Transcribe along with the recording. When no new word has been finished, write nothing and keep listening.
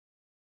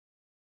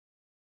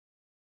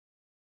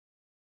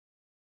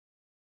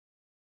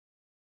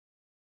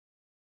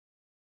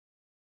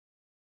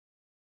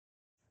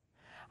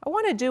I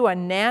want to do a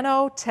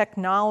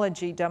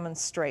nanotechnology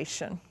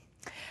demonstration.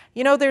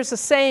 You know, there's a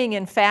saying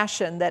in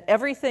fashion that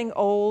everything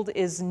old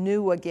is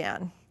new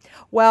again.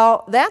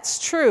 Well, that's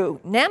true.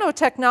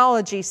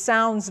 Nanotechnology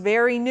sounds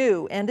very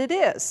new, and it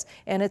is.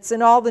 And it's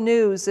in all the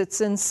news.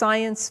 It's in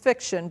science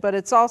fiction, but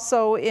it's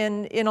also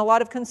in a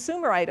lot of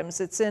consumer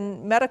items. It's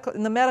in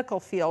the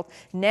medical field.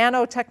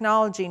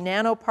 Nanotechnology,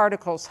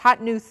 nanoparticles,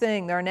 hot new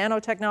thing. There are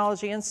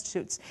nanotechnology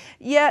institutes.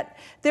 Yet,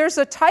 there's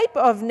a type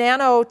of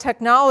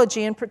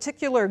nanotechnology, in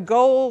particular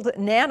gold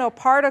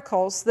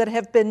nanoparticles, that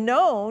have been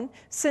known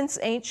since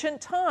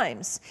ancient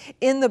times.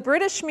 In the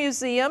British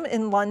Museum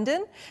in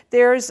London,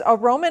 there's a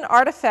Roman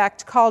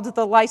artifact called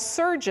the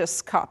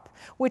Lycurgus cup,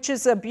 which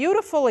is a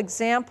beautiful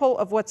example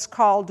of what's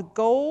called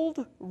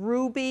gold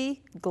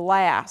ruby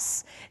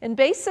glass. And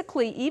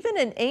basically, even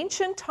in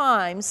ancient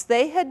times,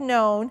 they had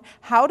known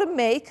how to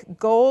make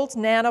gold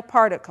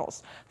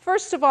nanoparticles.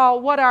 First of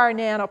all, what are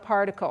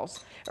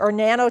nanoparticles, or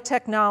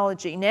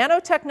nanotechnology?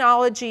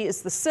 Nanotechnology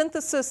is the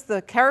synthesis,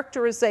 the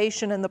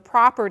characterization, and the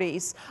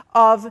properties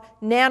of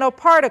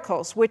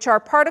nanoparticles, which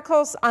are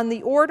particles on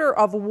the order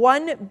of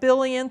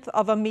 1/billionth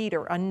of a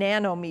meter, a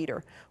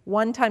nanometer.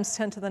 1 ×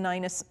 10 to the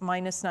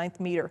minus ninth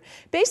meter.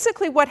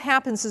 Basically what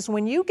happens is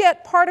when you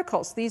get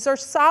particles, these are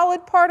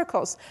solid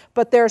particles,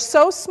 but they're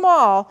so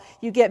small,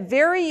 you get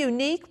very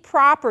unique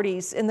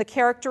properties in the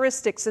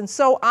characteristics. And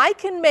so I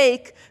can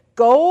make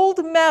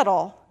gold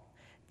metal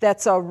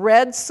that's a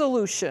red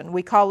solution.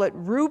 We call it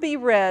ruby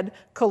red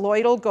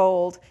colloidal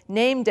gold,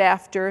 named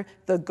after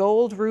the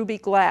gold ruby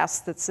glass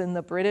that's in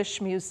the British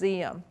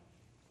Museum.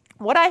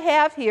 What I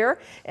have here,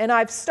 and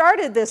I've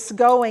started this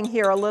going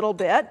here a little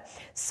bit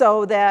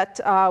so that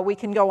we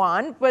can go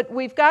on, but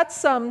we've got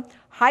some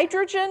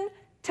hydrogen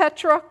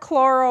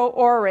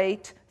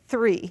tetrachloroaurate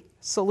 3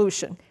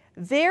 solution.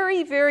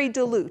 Very, very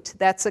dilute,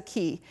 that's a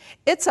key.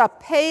 It's a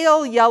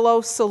pale yellow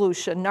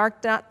solution,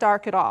 not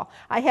dark at all.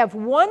 I have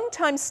 1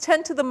 ×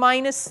 10 to the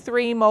minus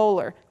 3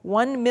 molar,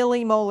 1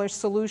 millimolar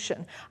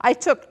solution. I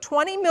took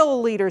 20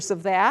 milliliters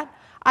of that.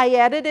 I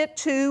added it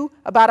to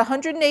about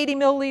 180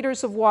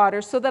 milliliters of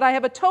water so that I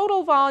have a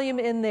total volume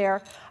in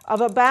there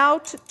of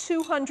about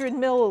 200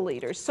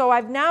 milliliters. So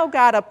I've now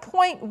got a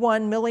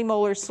 0.1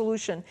 millimolar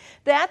solution.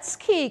 That's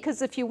key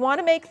because if you want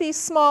to make these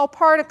small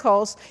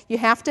particles, you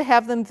have to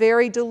have them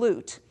very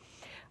dilute.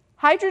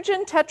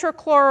 Hydrogen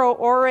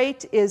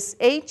tetrachloroaurate is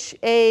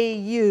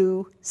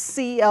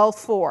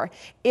HAuCl4.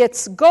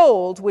 It's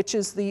gold, which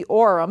is the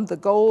aurum. The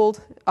gold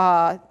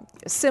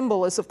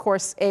symbol is, of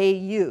course,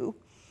 Au.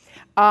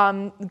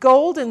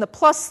 Gold in the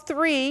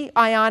 +3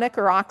 ionic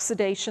or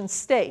oxidation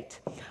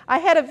state. I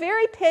had a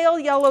very pale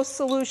yellow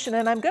solution,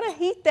 and I'm going to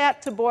heat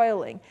that to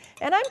boiling.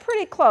 And I'm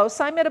pretty close.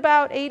 I'm at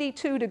about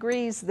 82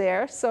 degrees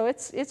there, so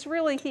it's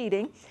really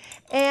heating.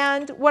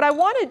 And what I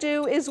want to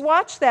do is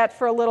watch that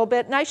for a little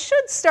bit, and I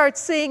should start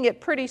seeing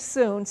it pretty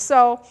soon.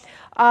 So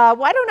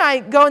why don't I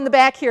go in the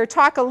back here,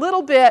 talk a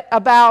little bit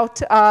about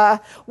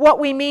what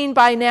we mean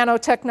by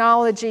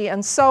nanotechnology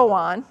and so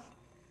on.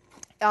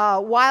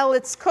 While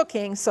it's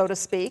cooking, so to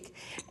speak.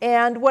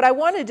 And what I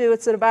want to do,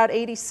 it's at about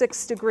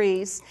 86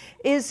 degrees,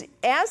 is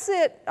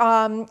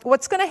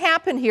what's going to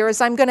happen here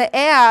is I'm going to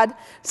add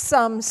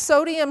some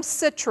sodium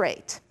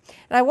citrate.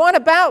 And I want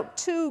about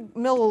 2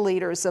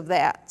 milliliters of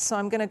that. So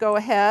I'm going to go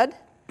ahead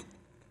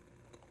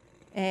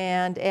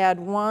and add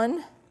 2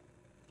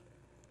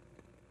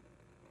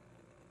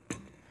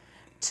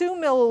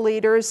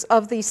 milliliters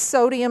of the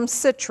sodium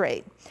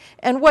citrate.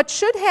 And what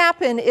should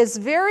happen is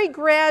very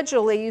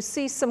gradually you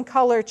see some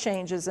color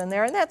changes in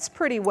there, and that's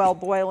pretty well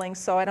boiling,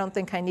 so I don't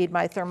think I need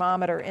my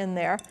thermometer in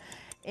there.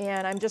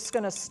 And I'm just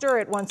going to stir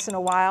it once in a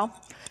while.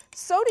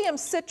 Sodium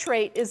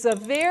citrate is a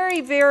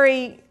very,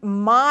 very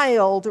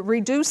mild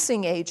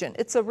reducing agent.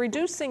 It's a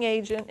reducing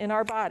agent in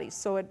our bodies,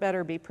 so it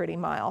better be pretty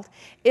mild.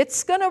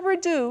 It's going to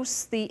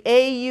reduce the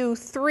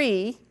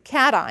Au3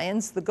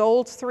 cations, the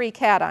gold 3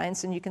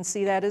 cations, and you can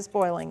see that is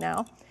boiling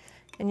now.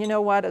 And you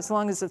know what, as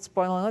long as it's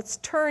boiling, let's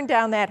turn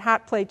down that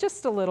hot plate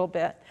just a little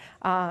bit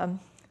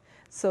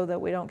so that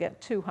we don't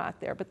get too hot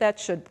there. But that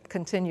should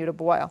continue to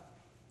boil.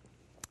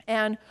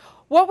 And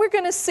what we're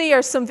going to see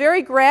are some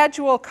very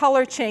gradual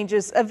color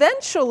changes.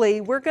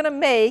 Eventually, we're going to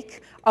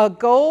make a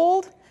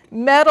gold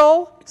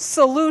metal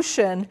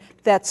solution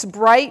that's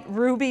bright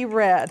ruby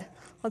red.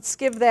 Let's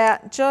give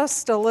that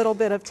just a little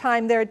bit of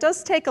time there. It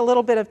does take a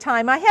little bit of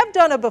time. I have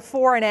done a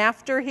before and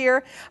after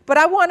here, but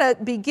I want to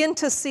begin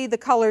to see the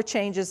color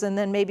changes, and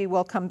then maybe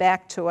we'll come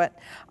back to it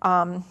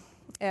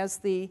as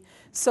the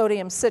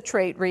sodium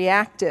citrate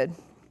reacted.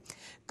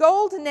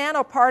 Gold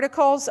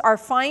nanoparticles are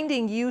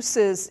finding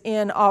uses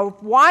in a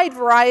wide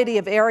variety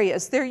of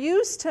areas. They're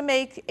used to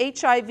make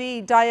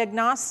HIV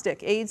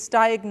diagnostic, AIDS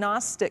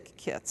diagnostic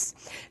kits.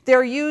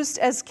 They're used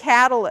as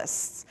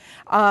catalysts.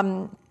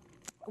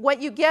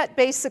 What you get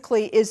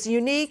basically is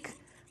unique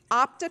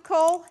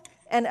optical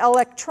and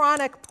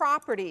electronic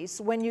properties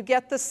when you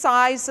get the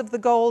size of the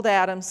gold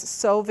atoms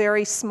so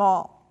very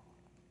small.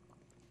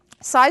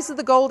 Size of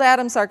the gold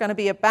atoms are going to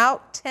be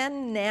about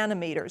 10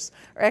 nanometers,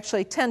 or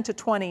actually 10 to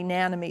 20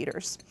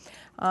 nanometers.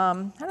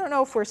 I don't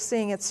know if we're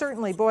seeing it,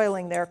 certainly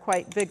boiling there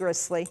quite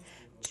vigorously.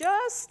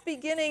 Just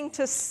beginning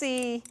to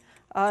see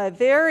a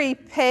very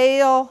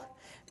pale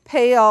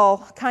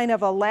kind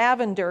of a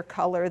lavender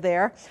color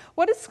there.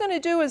 What it's going to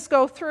do is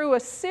go through a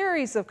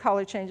series of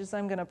color changes.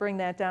 I'm going to bring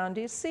that down.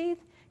 Do you see?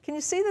 Can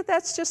you see that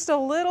that's just a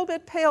little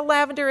bit pale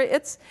lavender?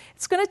 It's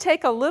going to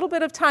take a little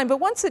bit of time, but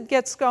once it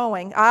gets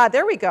going,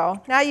 there we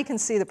go. Now you can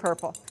see the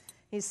purple.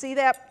 You see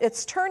that?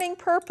 It's turning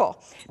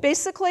purple.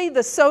 Basically,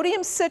 the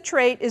sodium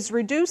citrate is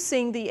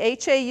reducing the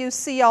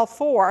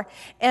HAUCl4,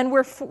 and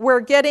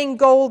we're getting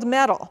gold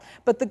metal.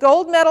 But the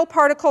gold metal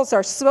particles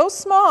are so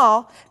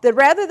small that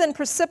rather than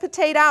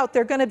precipitate out,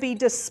 they're going to be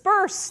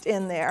dispersed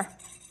in there.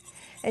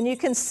 And you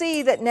can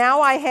see that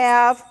now I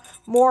have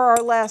more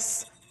or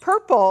less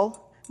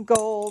purple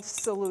gold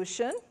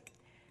solution.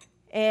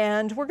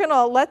 And we're going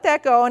to let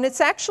that go, and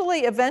it's actually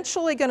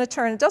eventually going to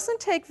turn. It doesn't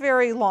take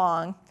very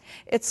long.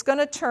 It's going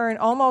to turn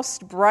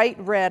almost bright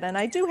red, and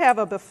I do have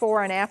a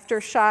before and after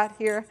shot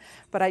here,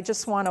 but I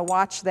just want to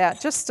watch that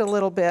just a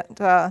little bit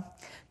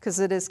because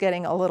it is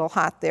getting a little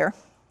hot there.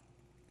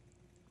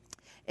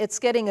 It's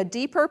getting a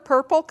deeper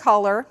purple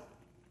color.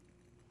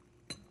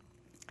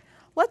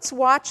 Let's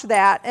watch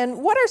that.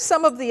 And what are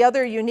some of the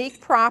other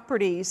unique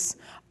properties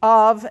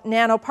of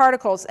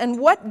nanoparticles, and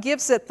what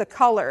gives it the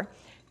color?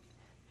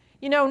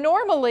 You know,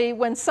 normally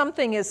when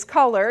something is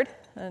colored,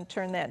 and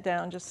turn that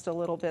down just a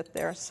little bit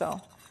there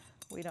so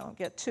we don't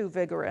get too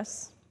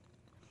vigorous.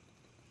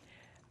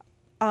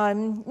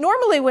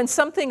 Normally when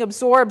something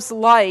absorbs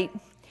light,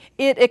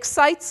 it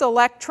excites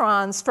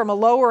electrons from a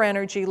lower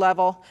energy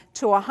level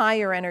to a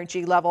higher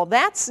energy level.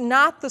 That's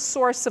not the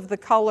source of the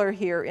color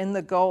here in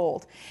the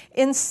gold.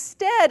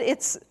 Instead,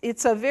 it's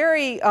a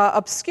very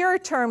obscure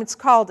term. It's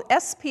called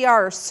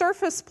SPR, or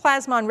surface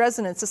plasmon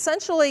resonance.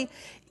 Essentially,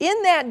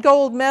 in that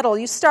gold metal,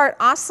 you start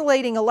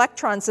oscillating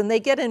electrons, and they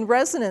get in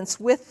resonance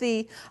with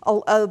the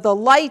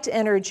light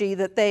energy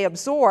that they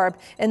absorb,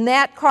 and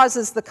that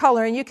causes the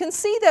color. And you can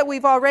see that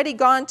we've already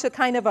gone to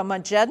kind of a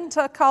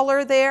magenta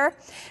color there,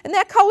 and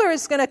that color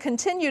is going to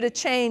continue to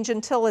change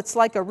until it's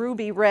like a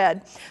ruby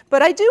red.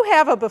 But I do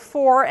have a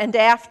before and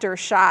after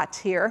shot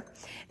here,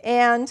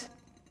 and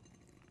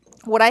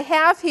what I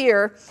have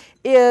here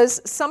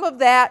is some of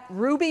that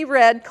ruby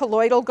red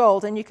colloidal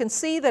gold, and you can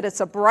see that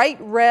it's a bright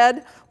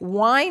red,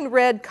 wine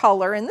red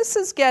color, and this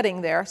is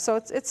getting there, so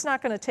it's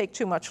not going to take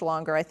too much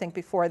longer, I think,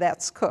 before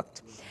that's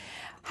cooked.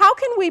 How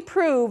can we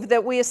prove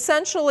that we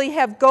essentially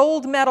have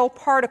gold metal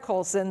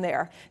particles in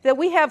there, that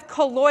we have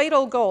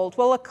colloidal gold?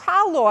 Well, a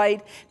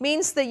colloid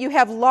means that you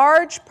have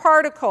large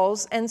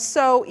particles, and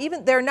so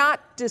even they're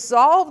not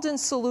dissolved in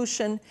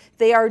solution,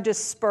 they are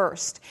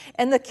dispersed.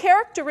 And the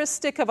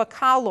characteristic of a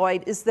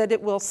colloid is that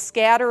it will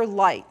scatter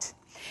light.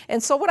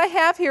 And so what I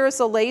have here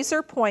is a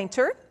laser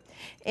pointer,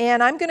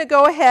 and I'm going to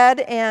go ahead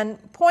and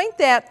point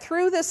that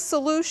through this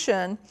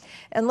solution,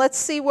 and let's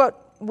see what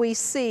we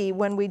see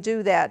when we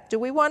do that. Do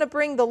we want to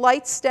bring the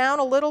lights down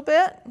a little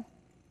bit?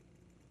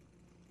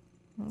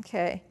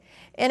 Okay.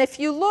 And if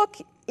you look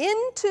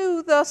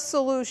into the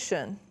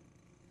solution,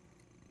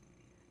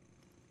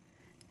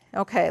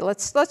 okay,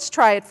 let's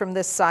try it from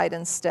this side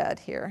instead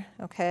here,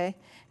 okay?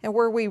 And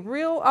were we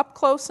real up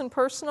close and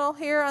personal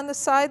here on the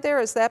side there?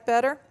 Is that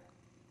better?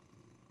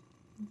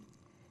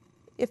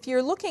 If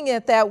you're looking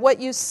at that, what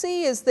you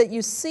see is that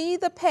you see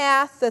the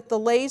path that the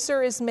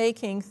laser is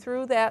making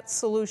through that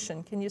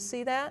solution. Can you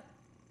see that?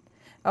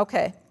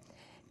 Okay.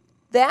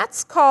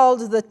 That's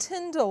called the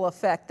Tyndall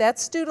effect.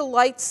 That's due to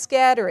light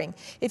scattering.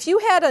 If you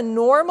had a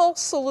normal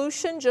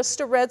solution,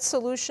 just a red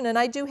solution, and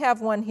I do have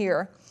one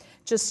here,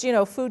 just, you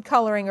know, food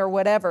coloring or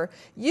whatever,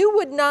 you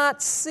would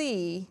not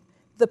see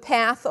the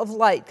path of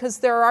light because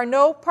there are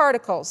no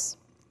particles.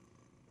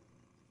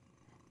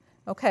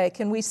 Okay,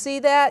 can we see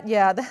that?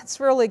 Yeah, that's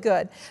really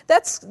good.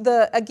 That's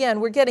again,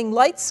 we're getting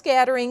light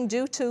scattering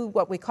due to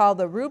what we call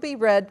the ruby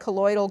red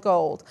colloidal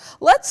gold.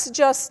 Let's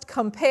just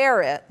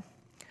compare it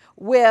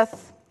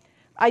with,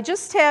 I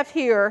just have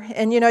here,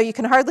 and you know, you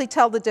can hardly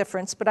tell the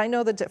difference, but I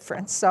know the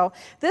difference. So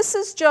this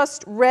is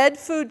just red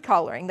food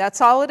coloring.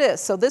 That's all it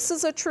is. So this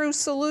is a true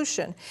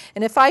solution.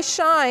 And if I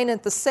shine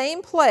at the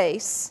same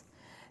place,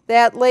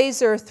 that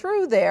laser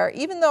through there,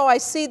 even though I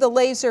see the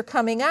laser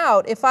coming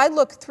out, if I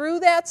look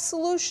through that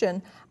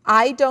solution,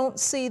 I don't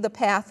see the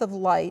path of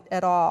light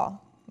at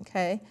all,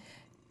 okay?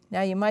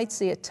 Now you might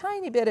see a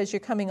tiny bit as you're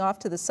coming off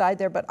to the side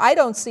there, but I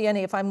don't see any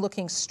if I'm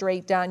looking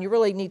straight down. You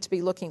really need to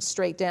be looking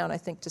straight down, I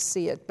think, to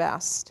see it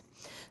best.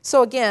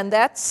 So again,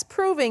 that's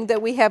proving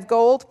that we have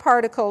gold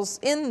particles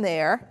in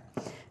there.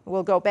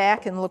 We'll go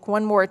back and look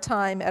one more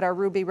time at our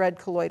ruby red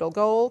colloidal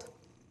gold,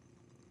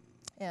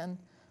 and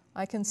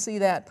I can see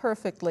that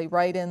perfectly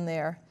right in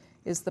there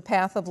is the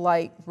path of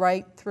light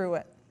right through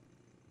it.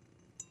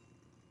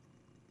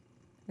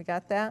 We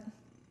got that?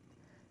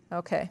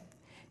 Okay.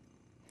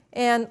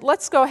 And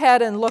let's go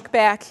ahead and look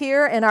back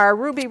here, and our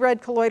ruby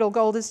red colloidal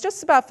gold is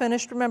just about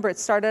finished. Remember, it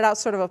started out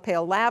sort of a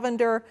pale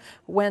lavender,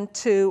 went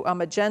to a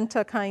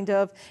magenta kind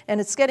of,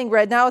 and it's getting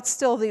red. Now it's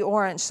still the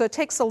orange, so it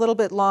takes a little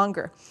bit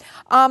longer.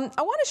 I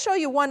want to show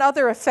you one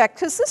other effect,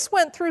 because this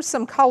went through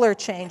some color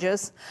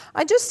changes.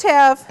 I just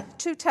have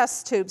 2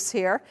 test tubes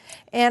here,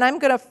 and I'm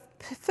going to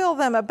fill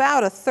them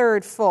about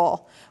 1/3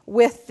 full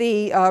with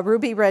the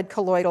ruby red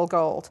colloidal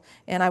gold.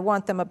 And I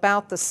want them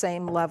about the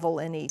same level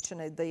in each,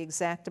 and the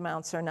exact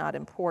amounts are not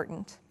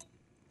important.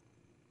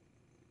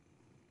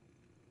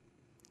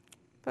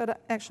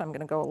 But actually, I'm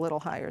going to go a little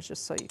higher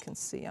just so you can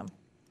see them.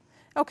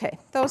 Okay,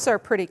 those are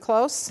pretty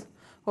close.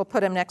 We'll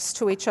put them next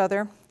to each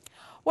other.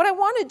 What I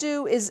want to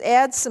do is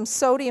add some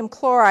sodium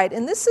chloride,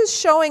 and this is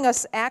showing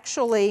us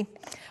actually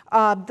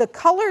the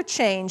color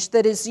change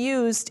that is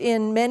used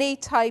in many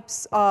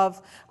types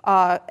of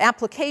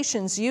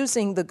applications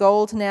using the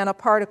gold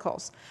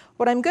nanoparticles.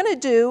 What I'm going to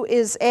do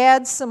is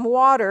add some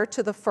water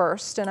to the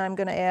first, and I'm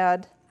going to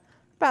add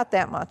about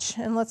that much.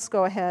 And let's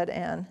go ahead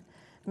and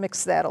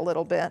mix that a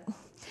little bit.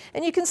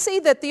 And you can see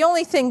that the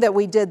only thing that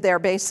we did there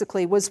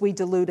basically was we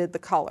diluted the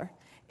color.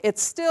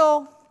 It's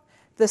still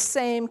the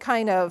same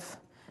kind of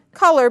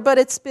color, but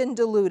it's been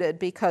diluted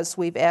because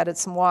we've added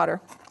some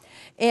water.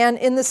 And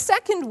in the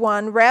second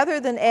one, rather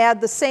than add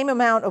the same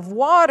amount of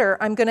water,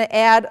 I'm going to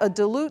add a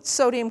dilute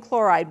sodium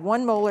chloride,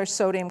 1 molar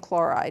sodium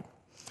chloride.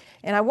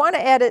 And I want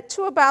to add it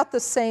to about the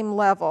same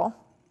level.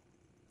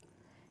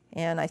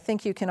 And I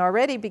think you can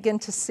already begin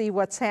to see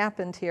what's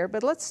happened here,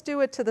 but let's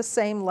do it to the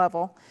same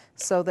level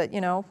so that,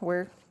 you know,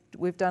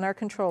 we've done our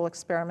control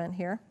experiment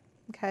here,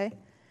 okay?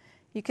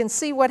 You can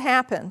see what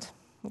happened,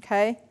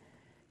 okay?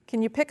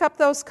 Can you pick up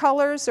those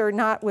colors or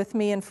not with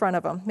me in front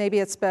of them? Maybe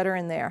it's better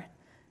in there.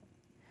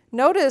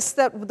 Notice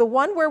that the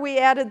one where we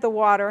added the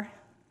water,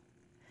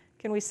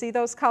 can we see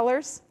those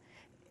colors?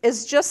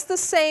 Is just the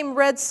same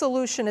red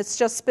solution, it's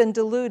just been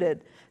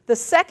diluted. The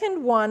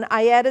second one,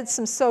 I added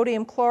some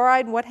sodium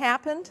chloride, and what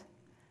happened?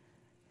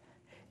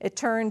 It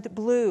turned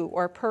blue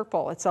or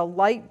purple. It's a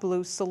light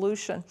blue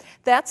solution.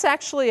 That's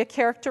actually a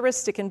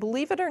characteristic, and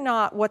believe it or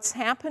not, what's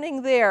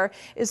happening there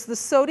is the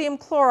sodium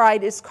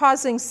chloride is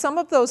causing some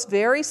of those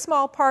very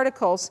small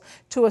particles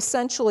to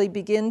essentially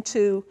begin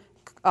to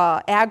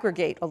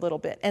aggregate a little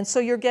bit. And so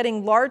you're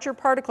getting larger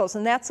particles,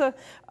 and that's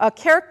a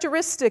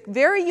characteristic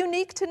very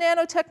unique to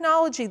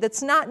nanotechnology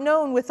that's not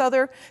known with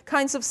other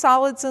kinds of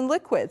solids and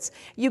liquids.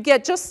 You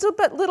get just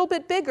a little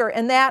bit bigger,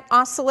 and that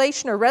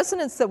oscillation or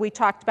resonance that we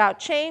talked about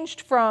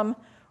changed from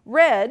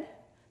red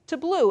to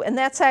blue, and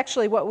that's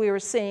actually what we were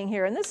seeing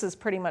here. And this is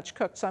pretty much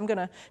cooked, so I'm going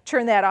to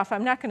turn that off.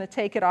 I'm not going to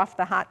take it off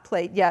the hot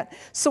plate yet.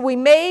 So we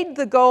made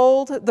the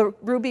gold, the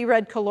ruby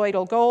red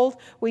colloidal gold.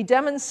 We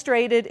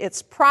demonstrated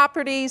its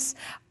properties.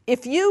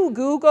 If you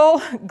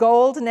Google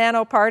gold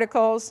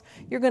nanoparticles,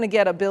 you're going to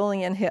get 1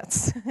 billion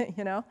hits,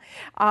 you know.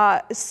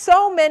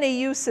 So many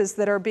uses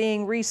that are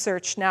being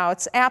researched now.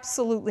 It's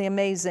absolutely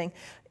amazing.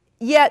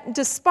 Yet,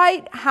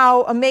 despite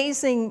how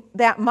amazing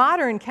that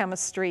modern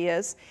chemistry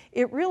is,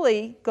 it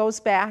really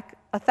goes back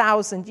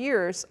 1,000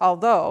 years,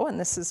 although, and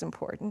this is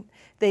important,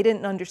 they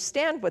didn't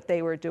understand what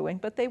they were doing,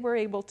 but they were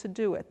able to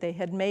do it. They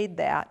had made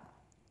that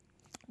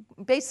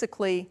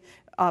basically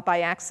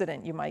by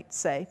accident, you might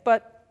say,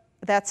 but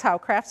that's how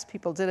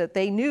craftspeople did it.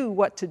 They knew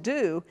what to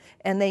do,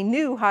 and they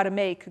knew how to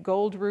make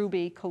gold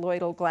ruby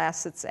colloidal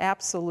glass. It's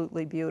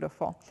absolutely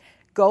beautiful.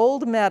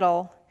 Gold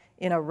metal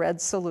in a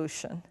red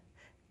solution.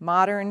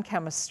 Modern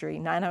chemistry,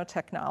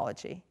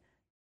 nanotechnology.